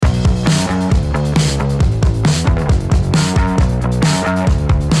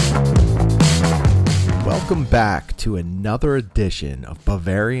Welcome back to another edition of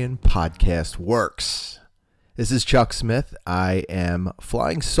Bavarian Podcast Works. This is Chuck Smith. I am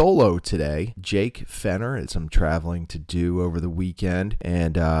flying solo today. Jake Fenner has some traveling to do over the weekend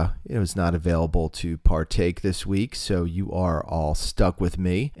and is not available to partake this week, so you are all stuck with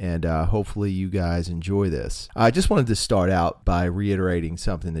me, and hopefully you guys enjoy this. I just wanted to start out by reiterating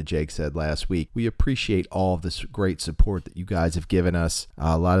something that Jake said last week. We appreciate all of this great support that you guys have given us,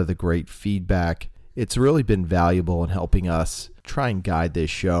 a lot of the great feedback. It's really been valuable in helping us try and guide this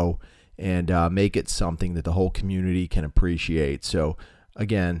show and make it something that the whole community can appreciate. So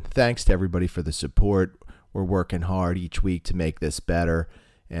again, thanks to everybody for the support. We're working hard each week to make this better.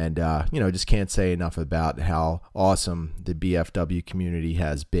 And, just can't say enough about how awesome the BFW community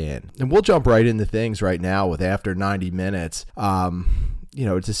has been. And we'll jump right into things right now with after 90 minutes.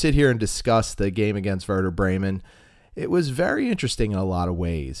 To sit here and discuss the game against Werder Bremen, it was very interesting in a lot of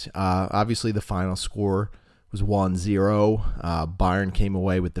ways. Obviously, the final score was 1-0. Bayern came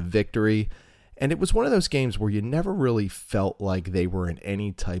away with the victory. And it was one of those games where you never really felt like they were in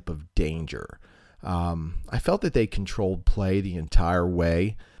any type of danger. I felt that they controlled play the entire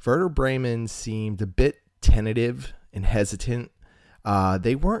way. Werder Bremen seemed a bit tentative and hesitant.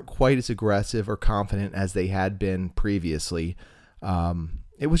 They weren't quite as aggressive or confident as they had been previously.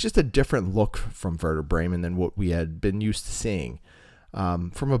 It was just a different look from Werder Bremen than what we had been used to seeing.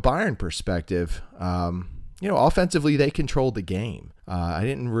 From a Bayern perspective, offensively, they controlled the game. I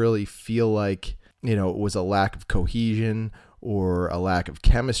didn't really feel like, it was a lack of cohesion or a lack of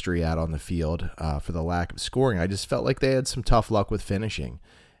chemistry out on the field for the lack of scoring. I just felt like they had some tough luck with finishing.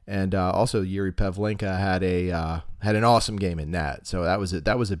 And also, Yuri Pavlenka had an awesome game in net. So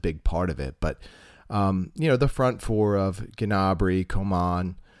that was a big part of it. But, the front four of Gnabry,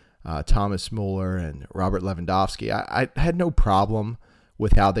 Coman, Thomas Muller, and Robert Lewandowski, I had no problem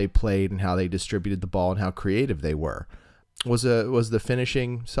with how they played and how they distributed the ball and how creative they were. Was the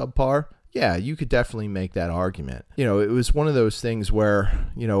finishing subpar? Yeah, you could definitely make that argument. It was one of those things where,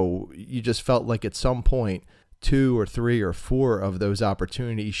 you just felt like at some point 2 or 3 or 4 of those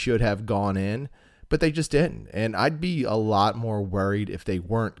opportunities should have gone in, but they just didn't. And I'd be a lot more worried if they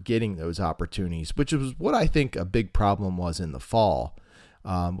weren't getting those opportunities, which was what I think a big problem was in the fall,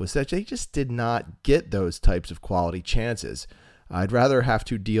 was that they just did not get those types of quality chances. I'd rather have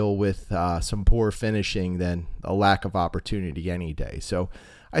to deal with some poor finishing than a lack of opportunity any day. So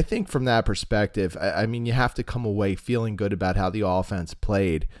I think from that perspective, you have to come away feeling good about how the offense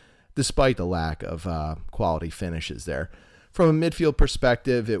played, despite the lack of quality finishes there. From a midfield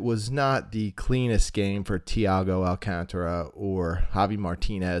perspective, it was not the cleanest game for Thiago Alcantara or Javi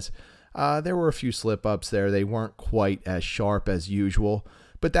Martinez. There were a few slip-ups there. They weren't quite as sharp as usual.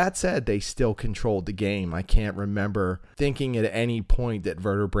 But that said, they still controlled the game. I can't remember thinking at any point that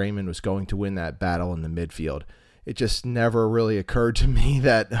Werder Bremen was going to win that battle in the midfield. It just never really occurred to me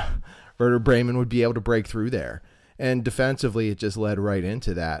that Werder Bremen would be able to break through there. And defensively, it just led right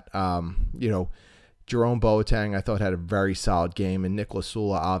into that. Jerome Boateng, I thought, had a very solid game, and Niklas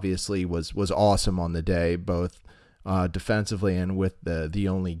Sula obviously was awesome on the day, both defensively and with the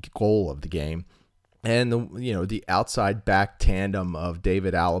only goal of the game. And the outside back tandem of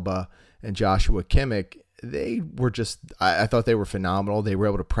David Alaba and Joshua Kimmich, they were just, I thought they were phenomenal. They were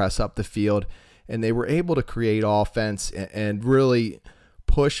able to press up the field, and they were able to create offense and really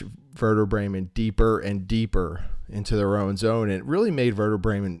push Werder Bremen deeper and deeper into their own zone. And it really made Werder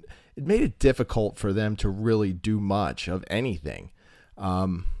Bremen, it made it difficult for them to really do much of anything.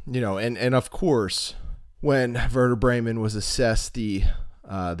 And of course, when Werder Bremen was assessed the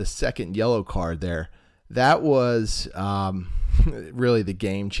second yellow card there, that was really the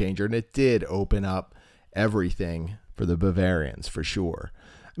game changer, and it did open up everything for the Bavarians for sure.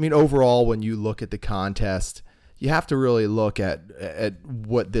 Overall, when you look at the contest, you have to really look at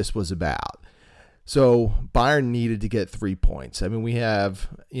what this was about. So Bayern needed to get 3 points. We have,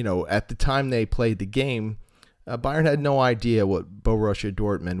 at the time they played the game, Bayern had no idea what Borussia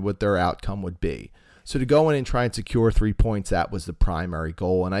Dortmund, what their outcome would be. So to go in and try and secure 3 points, that was the primary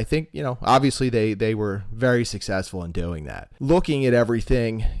goal. And I think, obviously they were very successful in doing that. Looking at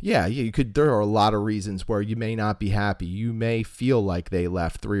everything, there are a lot of reasons where you may not be happy. You may feel like they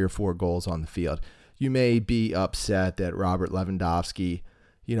left 3 or 4 goals on the field. You may be upset that Robert Lewandowski,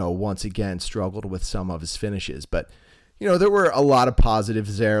 once again struggled with some of his finishes. But, there were a lot of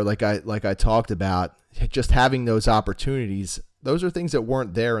positives there. Like I talked about, just having those opportunities. Those are things that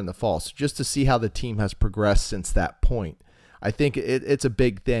weren't there in the fall. So just to see how the team has progressed since that point, I think it's a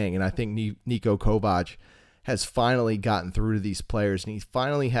big thing. And I think Niko Kovac has finally gotten through to these players, and he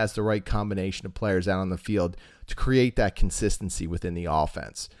finally has the right combination of players out on the field to create that consistency within the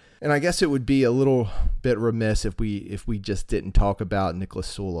offense. And I guess it would be a little bit remiss if we just didn't talk about Niklas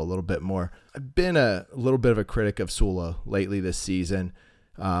Sula a little bit more. I've been a little bit of a critic of Sula lately this season.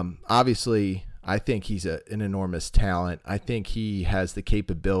 Obviously, I think he's an enormous talent. I think he has the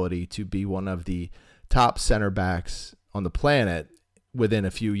capability to be one of the top center backs on the planet within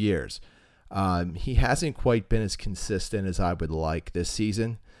a few years. He hasn't quite been as consistent as I would like this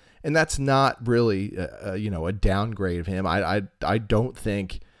season. And that's not really, a downgrade of him. I don't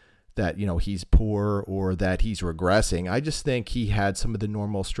think that, he's poor or that he's regressing. I just think he had some of the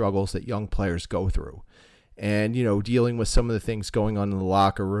normal struggles that young players go through. And, dealing with some of the things going on in the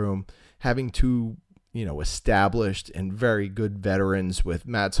locker room, having two, established and very good veterans with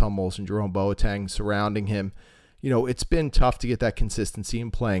Mats Hummels and Jerome Boateng surrounding him. It's been tough to get that consistency in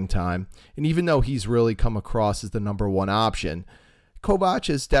playing time. And even though he's really come across as the number one option, Kovac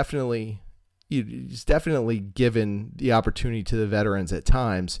is definitely given the opportunity to the veterans at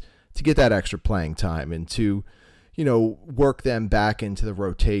times to get that extra playing time and to, work them back into the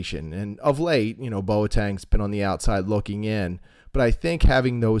rotation. And of late, Boateng's been on the outside looking in, but I think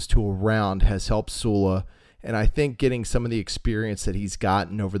having those two around has helped Sula. And I think getting some of the experience that he's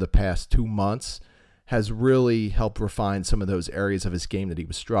gotten over the past 2 months has really helped refine some of those areas of his game that he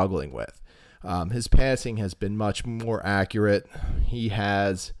was struggling with. His passing has been much more accurate. He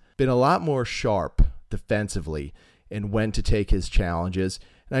has been a lot more sharp defensively in when to take his challenges.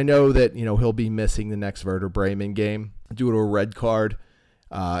 And I know that, he'll be missing the next Werder Bremen game due to a red card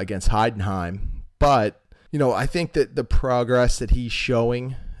against Heidenheim. But, I think that the progress that he's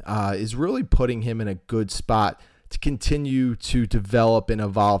showing is really putting him in a good spot to continue to develop and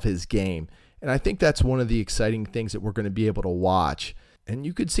evolve his game. And I think that's one of the exciting things that we're going to be able to watch. And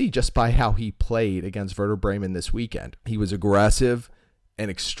you could see just by how he played against Werder Bremen this weekend. He was aggressive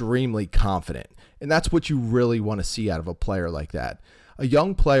and extremely confident. And that's what you really want to see out of a player like that. A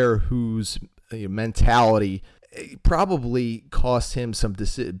young player whose mentality probably caused him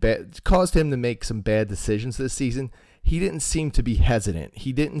to make some bad decisions this season. He didn't seem to be hesitant.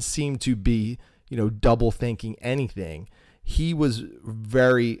 He didn't seem to be, double thinking anything. He was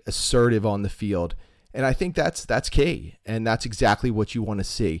very assertive on the field. And I think that's key, and that's exactly what you want to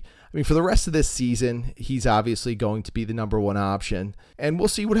see. I mean, for the rest of this season, he's obviously going to be the number one option, and we'll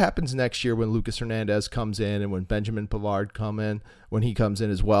see what happens next year when Lucas Hernandez comes in and when Benjamin Pavard when he comes in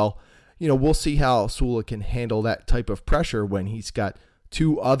as well. We'll see how Sula can handle that type of pressure when he's got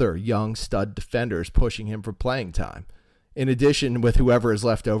two other young stud defenders pushing him for playing time, in addition with whoever is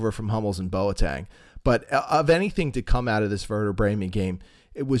left over from Hummels and Boateng. But of anything to come out of this Werder Bremen game,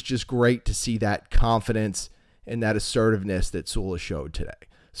 it was just great to see that confidence and that assertiveness that Sula showed today.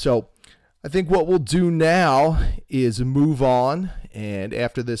 So I think what we'll do now is move on, and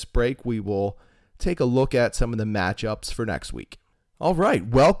after this break, we will take a look at some of the matchups for next week. All right,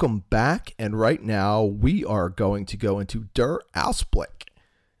 welcome back, and right now we are going to go into Der Ausblick.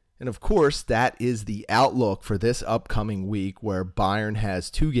 And of course, that is the outlook for this upcoming week where Bayern has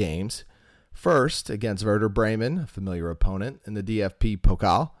 2 games. First, against Werder Bremen, a familiar opponent in the DFB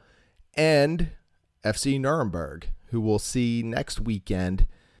Pokal, and FC Nuremberg, who we'll see next weekend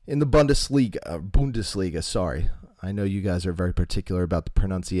in the Bundesliga. Sorry. I know you guys are very particular about the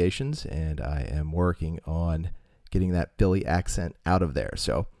pronunciations, and I am working on getting that Philly accent out of there.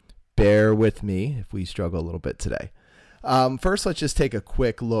 So bear with me if we struggle a little bit today. First, let's just take a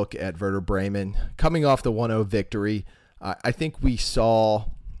quick look at Werder Bremen. Coming off the 1-0 victory, I think we saw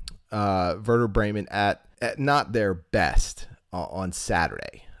Werder Bremen at not their best on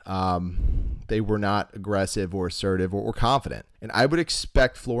Saturday. They were not aggressive or assertive or confident. And I would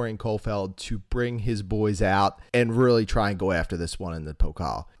expect Florian Kohfeldt to bring his boys out and really try and go after this one in the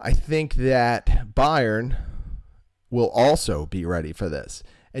Pokal. I think that Bayern will also be ready for this.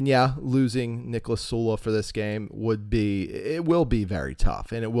 And yeah, losing Niklas Sula for this game will be very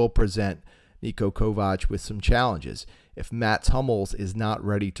tough, and it will present Niko Kovac with some challenges. If Mats Hummels is not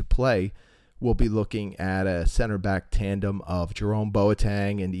ready to play, we'll be looking at a center back tandem of Jerome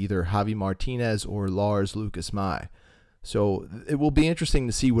Boateng and either Javi Martinez or Lars Lucas Mai. So it will be interesting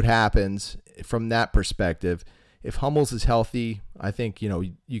to see what happens from that perspective. If Hummels is healthy, I think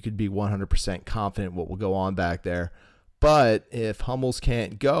you could be 100% confident what will go on back there. But if Hummels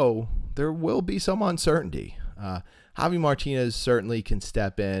can't go, there will be some uncertainty. Javi Martinez certainly can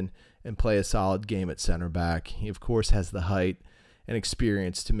step in and play a solid game at center back. He, of course, has the height and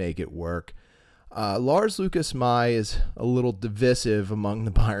experience to make it work. Lars Lucas Mai is a little divisive among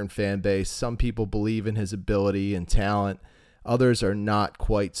the Bayern fan base. Some people believe in his ability and talent. Others are not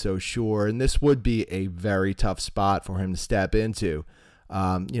quite so sure, and this would be a very tough spot for him to step into.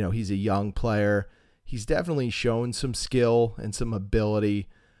 He's a young player. He's definitely shown some skill and some ability,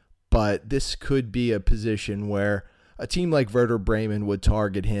 but this could be a position where a team like Werder Bremen would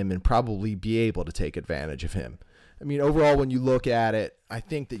target him and probably be able to take advantage of him. I mean, overall, when you look at it, I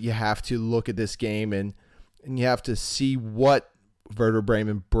think that you have to look at this game and you have to see what Werder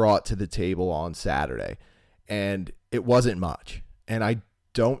Bremen brought to the table on Saturday. And it wasn't much. And I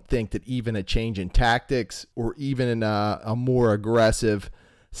don't think that even a change in tactics or even in a more aggressive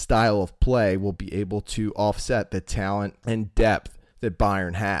style of play will be able to offset the talent and depth that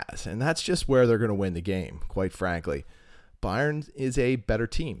Bayern has. And that's just where they're going to win the game, quite frankly. Bayern is a better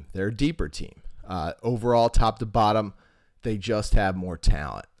team. They're a deeper team. Overall, top to bottom, they just have more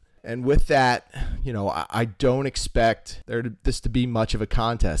talent. And with that, I don't expect this to be much of a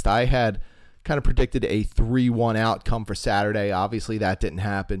contest. I had kind of predicted a 3-1 outcome for Saturday. Obviously, that didn't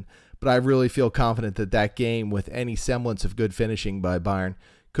happen. But I really feel confident that game, with any semblance of good finishing by Bayern,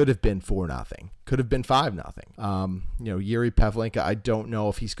 could have been 4-0, could have been 5-0. Yuri Pavlenka, I don't know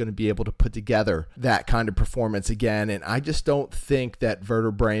if he's going to be able to put together that kind of performance again. And I just don't think that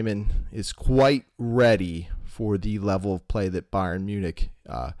Werder Bremen is quite ready for the level of play that Bayern Munich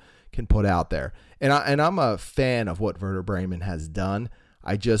can put out there. And I'm a fan of what Werder Bremen has done.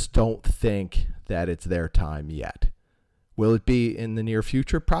 I just don't think that it's their time yet. Will it be in the near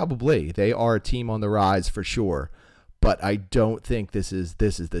future? Probably. They are a team on the rise for sure. But I don't think this is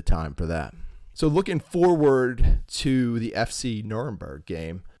the time for that. So looking forward to the FC Nuremberg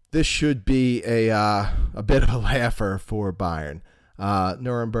game, this should be a bit of a laugher for Bayern.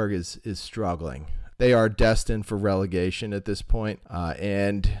 Nuremberg is struggling. They are destined for relegation at this point.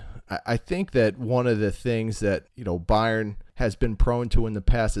 And I think that one of the things that Bayern has been prone to in the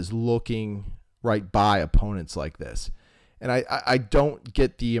past is looking right by opponents like this. And I don't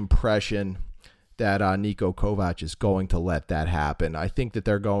get the impression that Niko Kovac is going to let that happen. I think that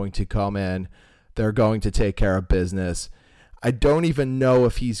they're going to come in, they're going to take care of business. I don't even know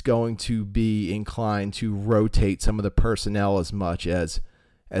if he's going to be inclined to rotate some of the personnel as much as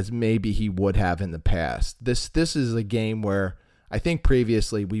maybe he would have in the past. This is a game where I think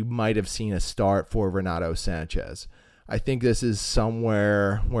previously we might have seen a start for Renato Sanchez. I think this is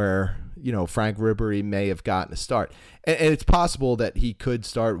somewhere where Frank Ribery may have gotten a start. And it's possible that he could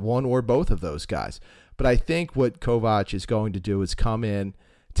start one or both of those guys. But I think what Kovac is going to do is come in,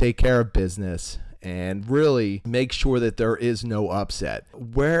 take care of business, and really make sure that there is no upset.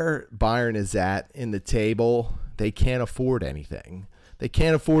 Where Bayern is at in the table, they can't afford anything. They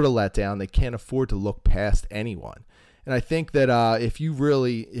can't afford a letdown. They can't afford to look past anyone. And I think that if you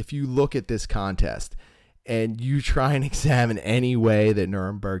look at this contest and you try and examine any way that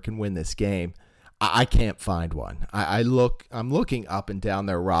Nuremberg can win this game, I can't find one. I'm looking up and down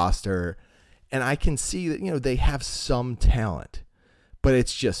their roster, and I can see that they have some talent, but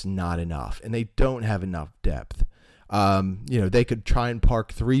it's just not enough, and they don't have enough depth. They could try and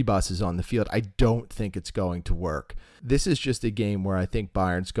park 3 buses on the field. I don't think it's going to work. This is just a game where I think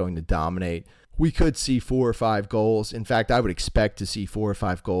Bayern's going to dominate. We could see 4 or 5 goals. In fact, I would expect to see 4 or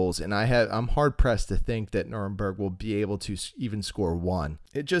 5 goals, and I'm hard-pressed to think that Nuremberg will be able to even score 1.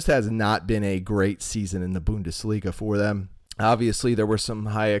 It just has not been a great season in the Bundesliga for them. Obviously, there were some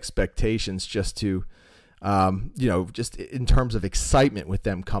high expectations just in terms of excitement with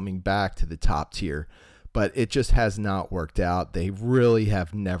them coming back to the top tier, but it just has not worked out. They really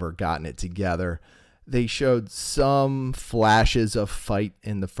have never gotten it together. They showed some flashes of fight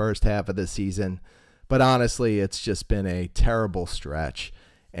in the first half of the season, but honestly, it's just been a terrible stretch,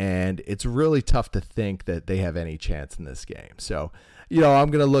 and it's really tough to think that they have any chance in this game. So,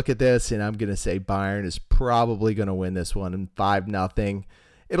 I'm going to look at this, and I'm going to say Bayern is probably going to win this one in 5-0.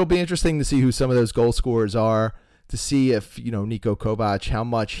 It'll be interesting to see who some of those goal scorers are, to see if, Niko Kovac, how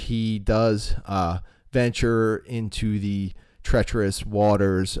much he does venture into the treacherous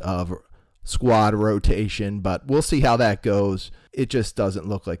waters of squad rotation, but we'll see how that goes. It just doesn't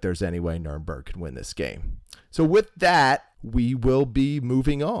look like there's any way Nuremberg can win this game. So with that, we will be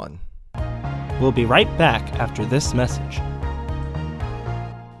moving on. We'll be right back after this message.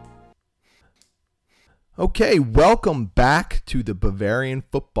 Okay, welcome back to the Bavarian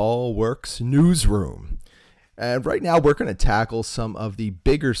Football Works newsroom. And right now we're going to tackle some of the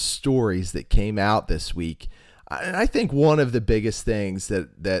bigger stories that came out this week. And I think one of the biggest things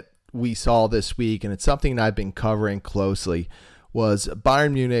that we saw this week, and it's something that I've been covering closely, was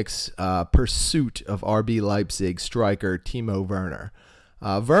Bayern Munich's pursuit of RB Leipzig striker Timo Werner.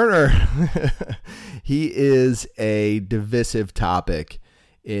 Werner, he is a divisive topic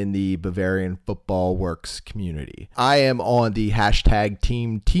in the Bavarian Football Works community. I am on the hashtag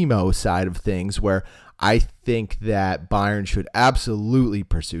Team Timo side of things, where I think that Bayern should absolutely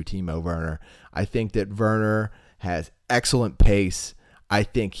pursue Timo Werner. I think that Werner has excellent pace. I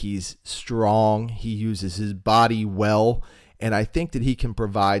think he's strong. He uses his body well. And I think that he can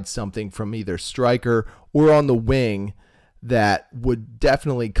provide something from either striker or on the wing that would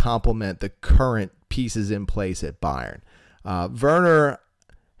definitely complement the current pieces in place at Bayern. Werner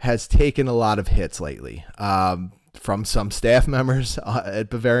has taken a lot of hits lately from some staff members at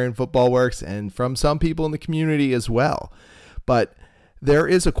Bavarian Football Works and from some people in the community as well. But there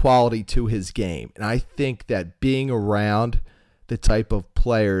is a quality to his game. And I think that being around the type of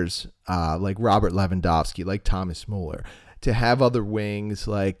players like Robert Lewandowski, like Thomas Muller, to have other wings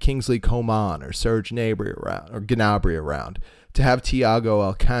like Kingsley Coman or Serge Gnabry around, or Gnabry around, to have Thiago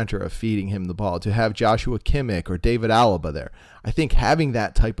Alcantara feeding him the ball, to have Joshua Kimmich or David Alaba there. I think having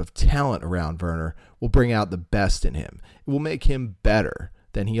that type of talent around Werner will bring out the best in him. It will make him better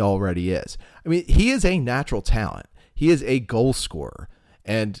than he already is. I mean, he is a natural talent. He is a goal scorer.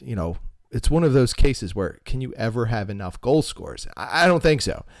 And, you know, it's one of those cases where can you ever have enough goal scorers? I don't think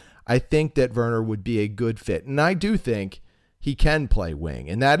so. I think that Werner would be a good fit. And I do think he can play wing.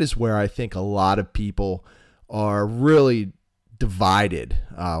 And that is where I think a lot of people are really divided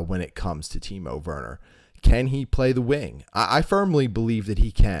when it comes to Timo Werner. Can he play the wing? I firmly believe that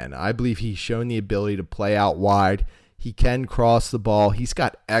he can. I believe he's shown the ability to play out wide. He can cross the ball. He's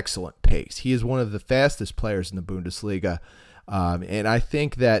got excellent pace. He is one of the fastest players in the Bundesliga. And I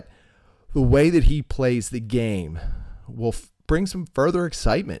think that the way that he plays the game will bring some further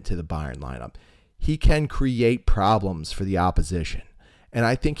excitement to the Bayern lineup. He can create problems for the opposition. And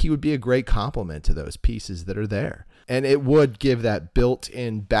I think he would be a great complement to those pieces that are there. And it would give that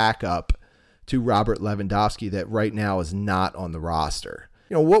built-in backup to Robert Lewandowski that right now is not on the roster.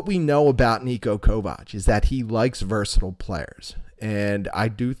 You know, what we know about Niko Kovac is that he likes versatile players. And I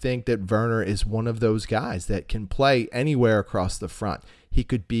do think that Werner is one of those guys that can play anywhere across the front. He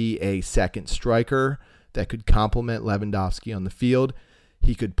could be a second striker that could complement Lewandowski on the field.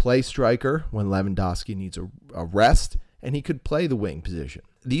 He could play striker when Lewandowski needs a rest, and he could play the wing position.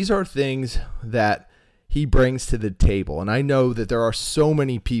 These are things that he brings to the table, and I know that there are so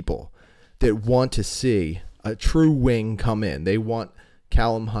many people that want to see a true wing come in. They want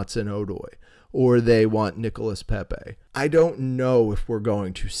Callum Hudson-Odoi, or they want Nicolas Pepe. I don't know if we're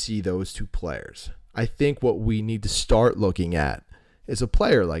going to see those two players. I think what we need to start looking at is a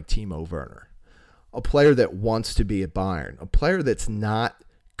player like Timo Werner. A player that wants to be at Bayern, a player that's not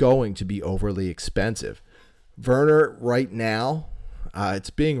going to be overly expensive. Werner, right now, it's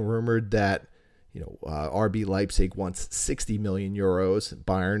being rumored that RB Leipzig wants 60 million euros.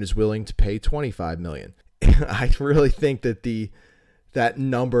 Bayern is willing to pay 25 million. I really think that that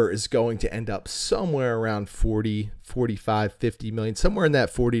number is going to end up somewhere around 40, 45, 50 million, somewhere in that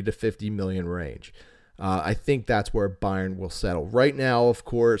 40 to 50 million range. I think that's where Bayern will settle. Right now, of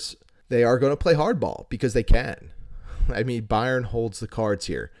course, they are going to play hardball because they can. I mean, Bayern holds the cards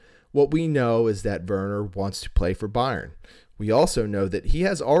here. What we know is that Werner wants to play for Bayern. We also know that he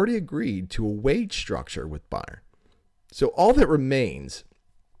has already agreed to a wage structure with Bayern. So all that remains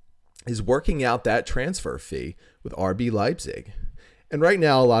is working out that transfer fee with RB Leipzig. And right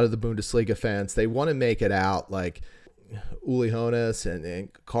now, a lot of the Bundesliga fans, they want to make it out like Uli Hoeneß and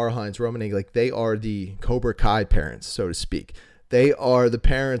Karl-Heinz Rummenigge, like they are the Cobra Kai parents, so to speak. They are the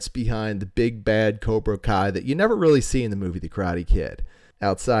parents behind the big bad Cobra Kai that you never really see in the movie The Karate Kid,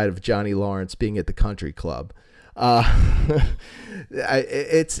 outside of Johnny Lawrence being at the country club.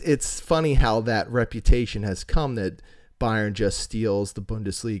 It's funny how that reputation has come that Bayern just steals the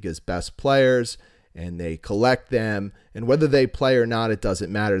Bundesliga's best players and they collect them, and whether they play or not, it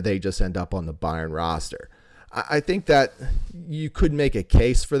doesn't matter. They just end up on the Bayern roster. I think that you could make a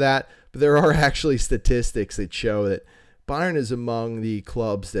case for that, but there are actually statistics that show that Bayern is among the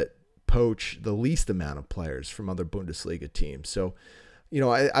clubs that poach the least amount of players from other Bundesliga teams. So,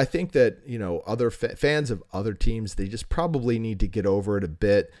 I think that, other fans of other teams, they just probably need to get over it a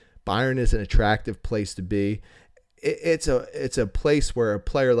bit. Bayern is an attractive place to be. It's a place where a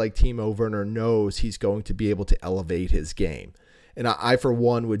player like Timo Werner knows he's going to be able to elevate his game. And I, for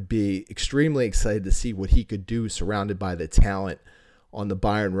one, would be extremely excited to see what he could do surrounded by the talent on the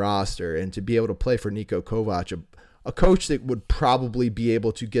Bayern roster and to be able to play for Niko Kovac, a coach that would probably be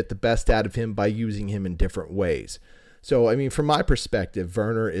able to get the best out of him by using him in different ways. So, I mean, from my perspective,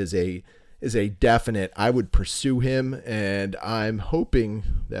 Werner is a definite. I would pursue him, and I'm hoping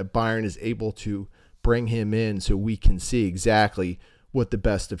that Bayern is able to bring him in so we can see exactly what the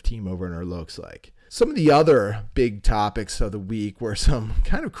best of Timo Werner looks like. Some of the other big topics of the week were some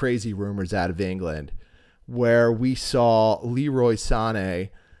kind of crazy rumors out of England, where we saw Leroy Sané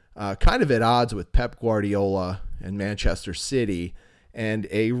kind of at odds with Pep Guardiola and Manchester City, and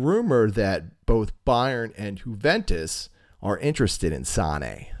a rumor that both Bayern and Juventus are interested in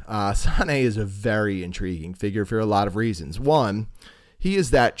Sané. Sané is a very intriguing figure for a lot of reasons. One, he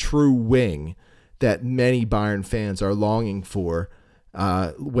is that true wing that many Bayern fans are longing for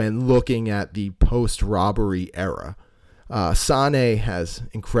when looking at the post-robbery era. Sané has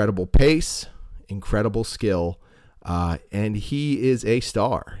incredible pace, incredible skill, and he is a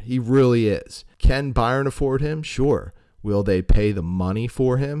star. He really is. Can Bayern afford him? Sure. Will they pay the money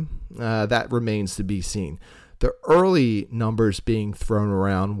for him? That remains to be seen. The early numbers being thrown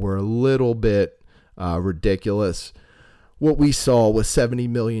around were a little bit ridiculous. What we saw was 70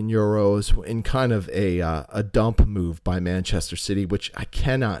 million euros in kind of a dump move by Manchester City, which I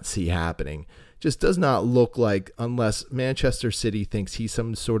cannot see happening. Just does not look like, unless Manchester City thinks he's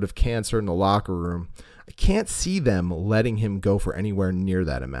some sort of cancer in the locker room, I can't see them letting him go for anywhere near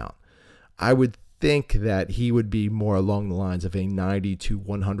that amount. I would think that he would be more along the lines of a 90 to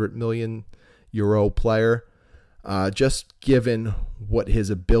 100 million euro player, just given what his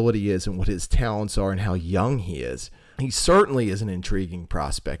ability is and what his talents are and how young he is. He certainly is an intriguing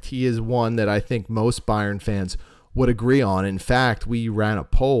prospect. He is one that I think most Bayern fans would agree on. In fact, we ran a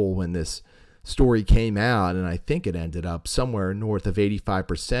poll when this story came out, and I think it ended up somewhere north of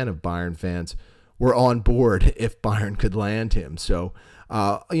 85% of Bayern fans were on board if Bayern could land him. So,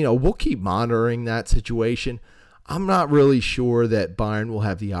 we'll keep monitoring that situation. I'm not really sure that Bayern will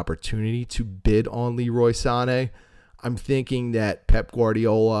have the opportunity to bid on Leroy Sané. I'm thinking that Pep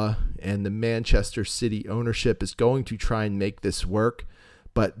Guardiola and the Manchester City ownership is going to try and make this work,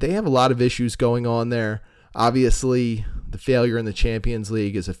 but they have a lot of issues going on there. Obviously, the failure in the Champions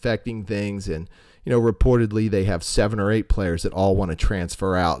League is affecting things, and reportedly they have 7 or 8 players that all want to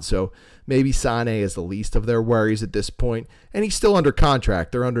transfer out. So maybe Sané is the least of their worries at this point, and he's still under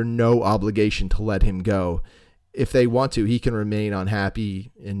contract. They're under no obligation to let him go. If they want to, he can remain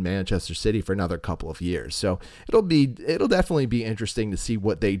unhappy in Manchester City for another couple of years. So it'll definitely be interesting to see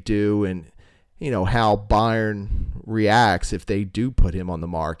what they do and how Bayern reacts if they do put him on the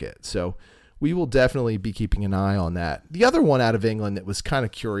market. So we will definitely be keeping an eye on that. The other one out of England that was kind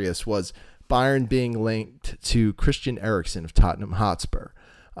of curious was Bayern being linked to Christian Eriksen of Tottenham Hotspur.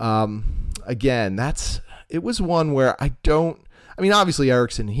 Again, it was one where obviously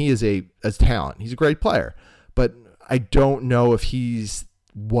Eriksen, he is a talent. He's a great player. But I don't know if he's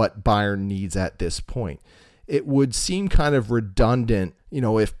what Bayern needs at this point. It would seem kind of redundant,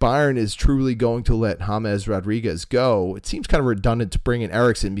 if Bayern is truly going to let James Rodriguez go. It seems kind of redundant to bring in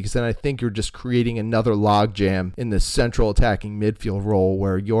Eriksen, because then I think you're just creating another logjam in the central attacking midfield role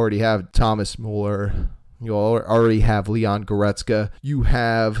where you already have Thomas Müller. You already have Leon Goretzka. You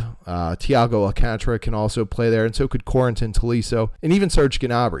have Thiago Alcantara can also play there, and so could Corentin Tolisso, and even Serge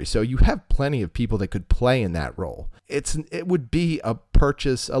Gnabry. So you have plenty of people that could play in that role. It would be a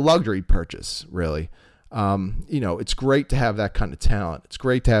luxury purchase, really. It's great to have that kind of talent. It's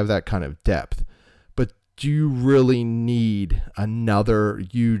great to have that kind of depth. But do you really need another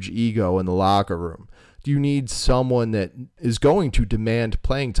huge ego in the locker room? Do you need someone that is going to demand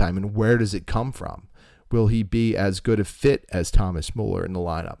playing time, and where does it come from? Will he be as good a fit as Thomas Müller in the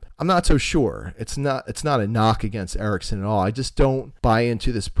lineup? I'm not so sure. It's not a knock against Eriksen at all. I just don't buy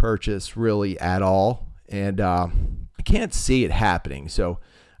into this purchase really at all, and I can't see it happening. So,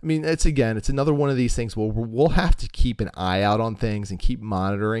 it's another one of these things where we'll have to keep an eye out on things and keep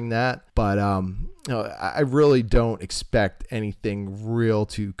monitoring that. But I really don't expect anything real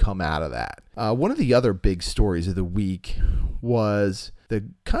to come out of that. One of the other big stories of the week was the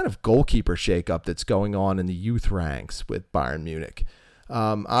kind of goalkeeper shakeup that's going on in the youth ranks with Bayern Munich.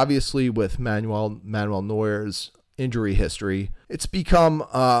 Obviously, with Manuel Neuer's injury history, it's become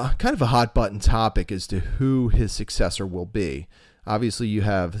kind of a hot button topic as to who his successor will be. Obviously, you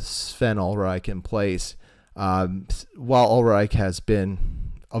have Sven Ulreich in place. While Ulreich has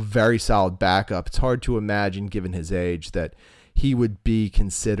been a very solid backup, it's hard to imagine, given his age, that he would be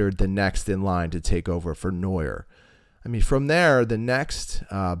considered the next in line to take over for Neuer. From there, the next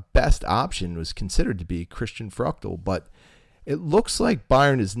best option was considered to be Christian Fruchtel, but it looks like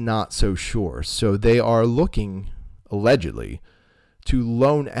Bayern is not so sure. So they are looking, allegedly, to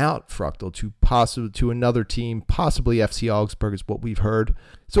loan out Fruchtel to another team, possibly FC Augsburg is what we've heard.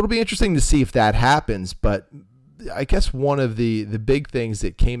 So it'll be interesting to see if that happens, but I guess one of the big things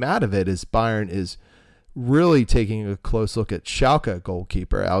that came out of it is Bayern is really taking a close look at Schalke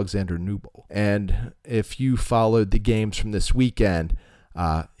goalkeeper Alexander Nubel. And if you followed the games from this weekend,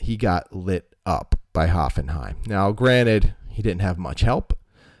 he got lit up by Hoffenheim. Now, granted, he didn't have much help.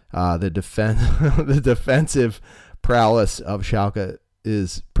 The defensive prowess of Schalke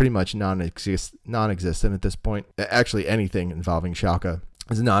is pretty much non-existent at this point. Actually, anything involving Schalke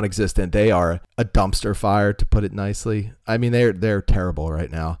is non-existent. They are a dumpster fire, to put it nicely. I mean, they're terrible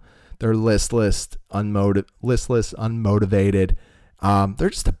right now. They're listless, unmotivated. They're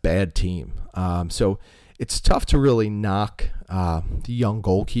just a bad team. So it's tough to really knock the young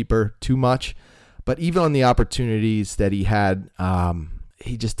goalkeeper too much. But even on the opportunities that he had,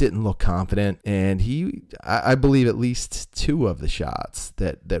 he just didn't look confident. And I believe at least 2 of the shots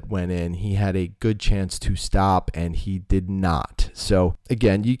that went in, he had a good chance to stop, and he did not. So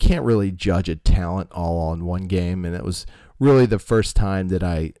again, you can't really judge a talent all on one game. And it was really the first time that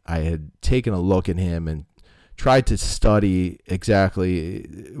I had taken a look at him and tried to study exactly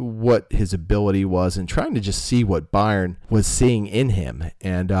what his ability was and trying to just see what Bayern was seeing in him.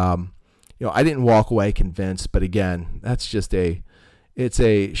 And, I didn't walk away convinced, but again, that's just it's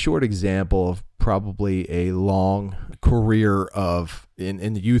a short example of probably a long career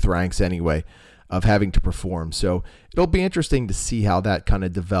in the youth ranks anyway, of having to perform. So it'll be interesting to see how that kind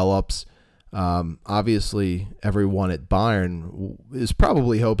of develops. Obviously, everyone at Bayern is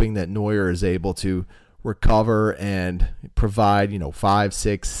probably hoping that Neuer is able to recover and provide, 5,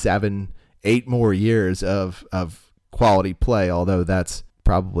 6, 7, 8 more years of quality play, although that's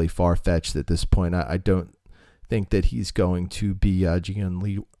probably far-fetched at this point. I don't think that he's going to be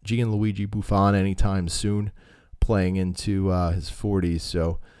Gianluigi Buffon anytime soon, playing into his 40s.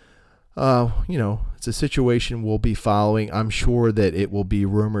 So, it's a situation we'll be following. I'm sure that it will be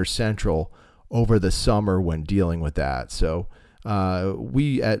rumor central over the summer when dealing with that. So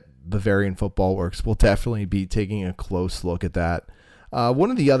we at Bavarian Football Works will definitely be taking a close look at that.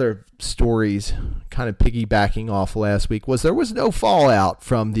 One of the other stories, kind of piggybacking off last week, was there was no fallout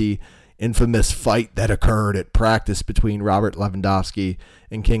from the infamous fight that occurred at practice between Robert Lewandowski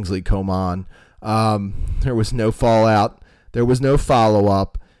and Kingsley Coman. There was no fallout. There was no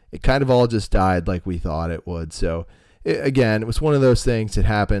follow-up. It kind of all just died like we thought it would. So, it was one of those things that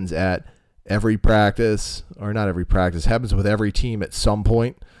happens at every practice, or not every practice, happens with every team at some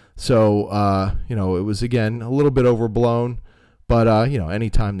point. So, it was, again, a little bit overblown. But,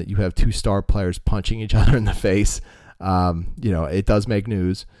 anytime that you have 2 star players punching each other in the face, it does make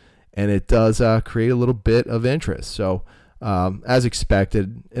news. And it does create a little bit of interest. So, as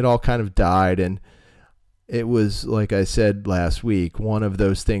expected, it all kind of died. And it was, like I said last week, one of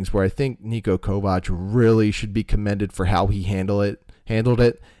those things where I think Niko Kovac really should be commended for how he handled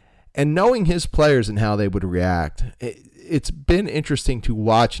it. And knowing his players and how they would react, it's been interesting to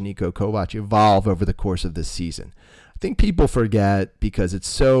watch Niko Kovac evolve over the course of this season. I think people forget because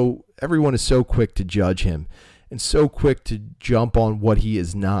everyone is so quick to judge him and so quick to jump on what he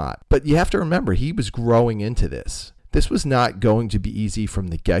is not. But you have to remember, he was growing into this. This was not going to be easy from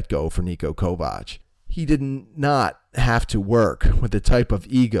the get-go for Niko Kovac. He did not have to work with the type of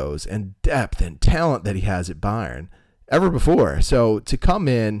egos and depth and talent that he has at Bayern ever before. So to come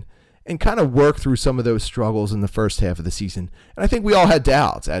in and kind of work through some of those struggles in the first half of the season, and I think we all had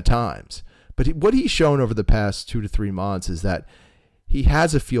doubts at times, but what he's shown over the past 2 to 3 months is that he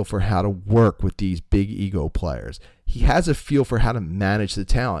has a feel for how to work with these big ego players. He has a feel for how to manage the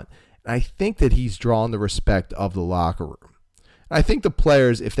talent. And I think that he's drawn the respect of the locker room. And I think the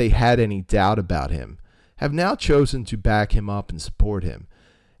players, if they had any doubt about him, have now chosen to back him up and support him.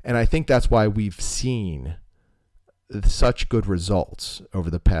 And I think that's why we've seen such good results over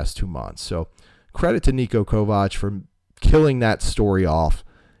the past 2 months. So credit to Niko Kovac for killing that story off.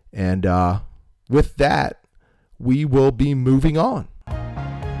 And with that, we will be moving on.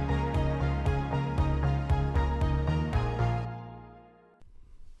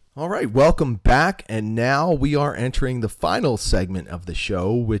 All right, welcome back. And now we are entering the final segment of the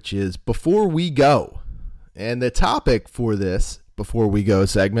show, which is Before We Go. And the topic for this Before We Go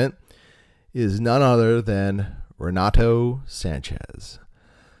segment is none other than Renato Sanches.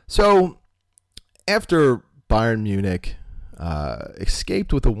 So, after Bayern Munich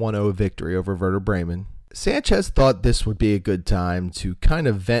escaped with a 1-0 victory over Werder Bremen, Sanches thought this would be a good time to kind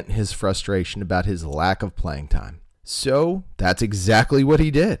of vent his frustration about his lack of playing time. So that's exactly what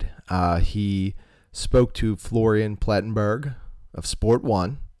he did. He spoke to Florian Plettenberg of Sport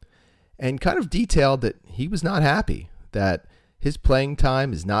 1 and kind of detailed that he was not happy, that his playing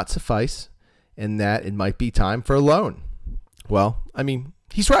time is not suffice, and that it might be time for a loan. Well, I mean,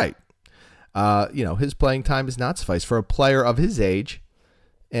 he's right. His playing time is not suffice for a player of his age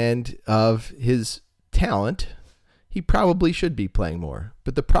and of his talent. He probably should be playing more.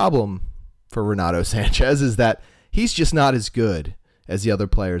 But the problem for Renato Sanches is that he's just not as good as the other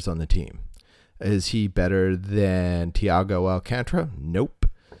players on the team. Is he better than Thiago Alcantara? Nope.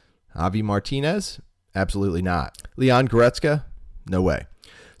 Javi Martinez? Absolutely not. Leon Goretzka? No way.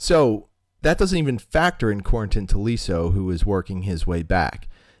 So That doesn't even factor in Corentin Tolisso, who is working his way back.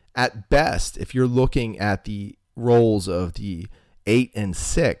 At best, if you're looking at the roles of the 8 and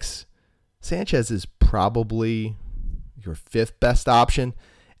 6, Sanchez is probably your 5th best option.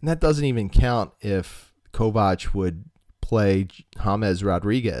 And that doesn't even count if Kovac would play James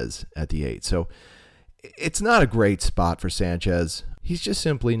Rodriguez at the 8. So it's not a great spot for Sanchez. He's just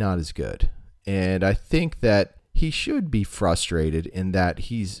simply not as good. And I think that he should be frustrated in that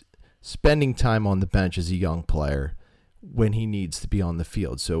he's spending time on the bench as a young player when he needs to be on the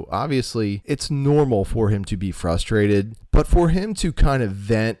field. So obviously it's normal for him to be frustrated, but for him to kind of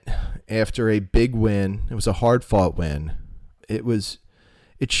vent after a big win, it was a hard-fought win.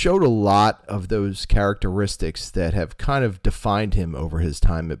 It showed a lot of those characteristics that have kind of defined him over his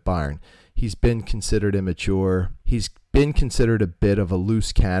time at Bayern. He's been considered immature. He's been considered a bit of a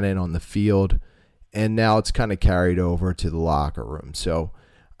loose cannon on the field, and now it's kind of carried over to the locker room. So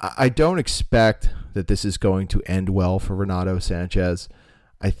I don't expect that this is going to end well for Renato Sanchez.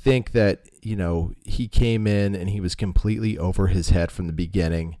 I think that, he came in and he was completely over his head from the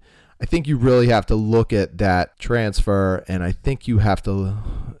beginning. I think you really have to look at that transfer, and I think you have to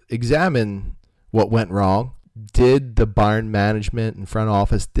examine what went wrong. Did the Bayern management and front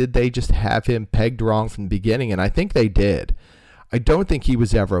office, did they just have him pegged wrong from the beginning? And I think they did. I don't think he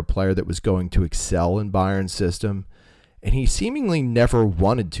was ever a player that was going to excel in Bayern's system, and he seemingly never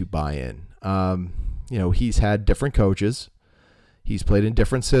wanted to buy in. He's had different coaches. He's played in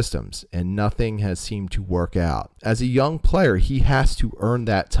different systems, and nothing has seemed to work out. As a young player, he has to earn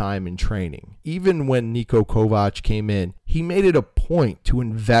that time in training. Even when Niko Kovac came in, he made it a point to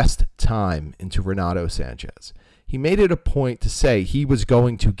invest time into Renato Sanchez. He made it a point to say he was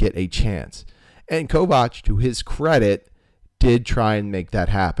going to get a chance. And Kovac, to his credit, did try and make that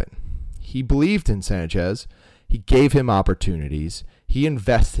happen. He believed in Sanchez. He gave him opportunities. He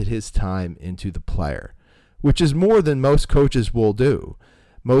invested his time into the player, which is more than most coaches will do.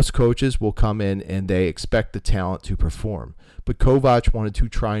 Most coaches will come in and they expect the talent to perform. But Kovac wanted to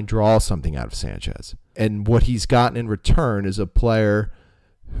try and draw something out of Sanchez. And what he's gotten in return is a player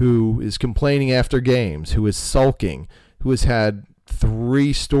who is complaining after games, who is sulking, who has had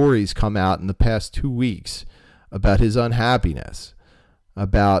 3 stories come out in the past 2 weeks about his unhappiness,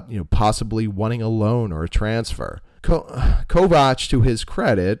 about possibly wanting a loan or a transfer. Kovac, to his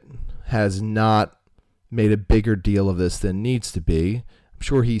credit, has not made a bigger deal of this than needs to be. I'm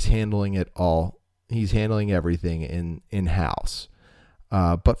sure he's handling it all. He's handling everything in-house.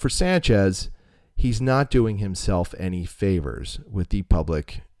 But for Sanchez, he's not doing himself any favors with the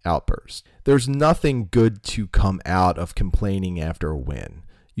public outburst. There's nothing good to come out of complaining after a win.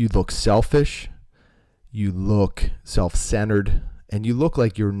 You look selfish, you look self-centered, and you look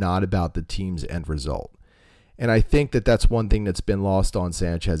like you're not about the team's end result. And I think that that's one thing that's been lost on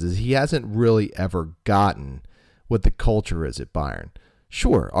Sanchez is he hasn't really ever gotten what the culture is at Bayern.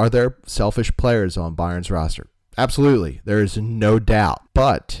 Sure, are there selfish players on Bayern's roster? Absolutely. There is no doubt.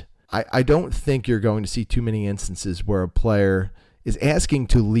 But I don't think you're going to see too many instances where a player is asking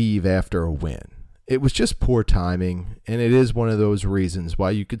to leave after a win. It was just poor timing, and it is one of those reasons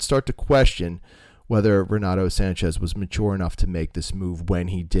why you could start to question whether Renato Sanchez was mature enough to make this move when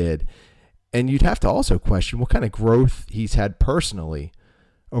he did. And you'd have to also question what kind of growth he's had personally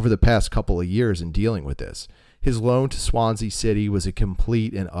over the past couple of years in dealing with this. His loan to Swansea City was a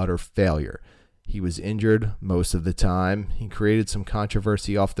complete and utter failure. He was injured most of the time. He created some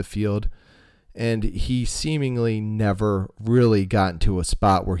controversy off the field, and he seemingly never really got into a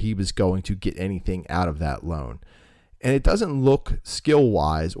spot where he was going to get anything out of that loan. And it doesn't look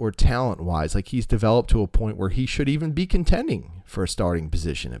skill-wise or talent-wise like he's developed to a point where he should even be contending for a starting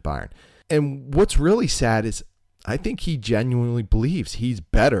position at Bayern. And what's really sad is I think he genuinely believes he's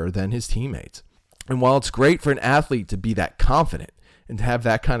better than his teammates. And while it's great for an athlete to be that confident and to have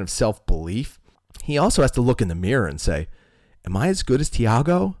that kind of self-belief, he also has to look in the mirror and say, am I as good as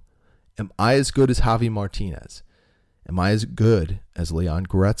Thiago? Am I as good as Javi Martinez? Am I as good as Leon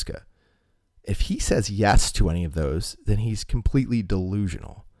Goretzka? If he says yes to any of those, then he's completely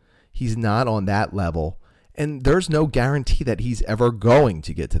delusional. He's not on that level, and there's no guarantee that he's ever going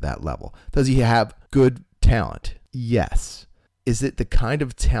to get to that level. Does he have good talent? Yes. Is it the kind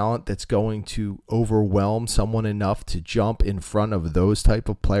of talent that's going to overwhelm someone enough to jump in front of those type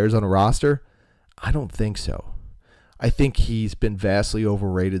of players on a roster? I don't think so. I think he's been vastly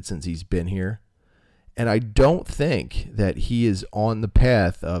overrated since he's been here. And I don't think that he is on the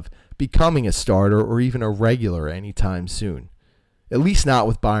path of becoming a starter or even a regular anytime soon. At least not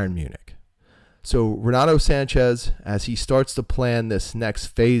with Bayern Munich. So Renato Sanchez, as he starts to plan this next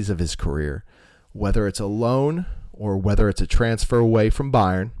phase of his career, whether it's a loan or whether it's a transfer away from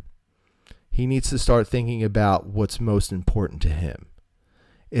Bayern, he needs to start thinking about what's most important to him.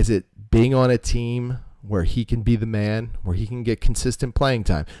 Is it being on a team where he can be the man, where he can get consistent playing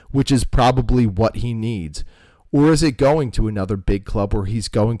time, which is probably what he needs? Or is it going to another big club where he's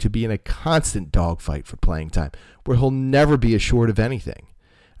going to be in a constant dogfight for playing time, where he'll never be assured of anything?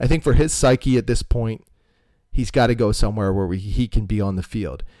 I think for his psyche at this point, he's got to go somewhere where he can be on the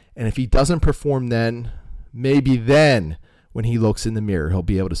field. And if he doesn't perform then, maybe then when he looks in the mirror, he'll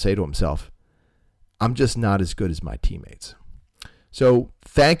be able to say to himself, I'm just not as good as my teammates. So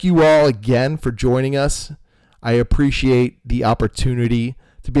thank you all again for joining us. I appreciate the opportunity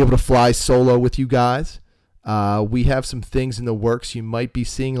to be able to fly solo with you guys. We have some things in the works. You might be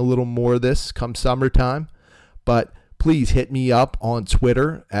seeing a little more of this come summertime, but please hit me up on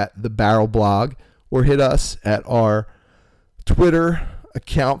Twitter at the Barrel Blog, or hit us at our Twitter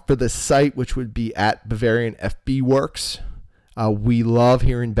account for the site, which would be at Bavarian FB Works. We love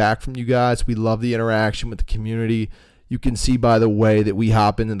hearing back from you guys. We love the interaction with the community. You can see by the way that we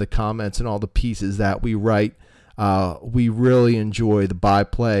hop into the comments and all the pieces that we write. We really enjoy the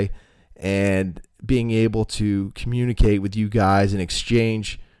byplay and being able to communicate with you guys and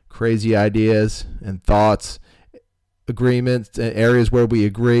exchange crazy ideas and thoughts, agreements, areas where we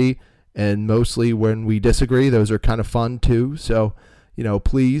agree, and mostly when we disagree. Those are kind of fun too. So,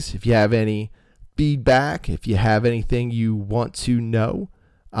 please, if you have any feedback, if you have anything you want to know,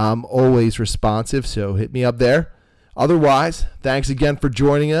 I'm always responsive, so hit me up there. Otherwise, thanks again for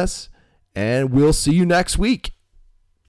joining us, and we'll see you next week.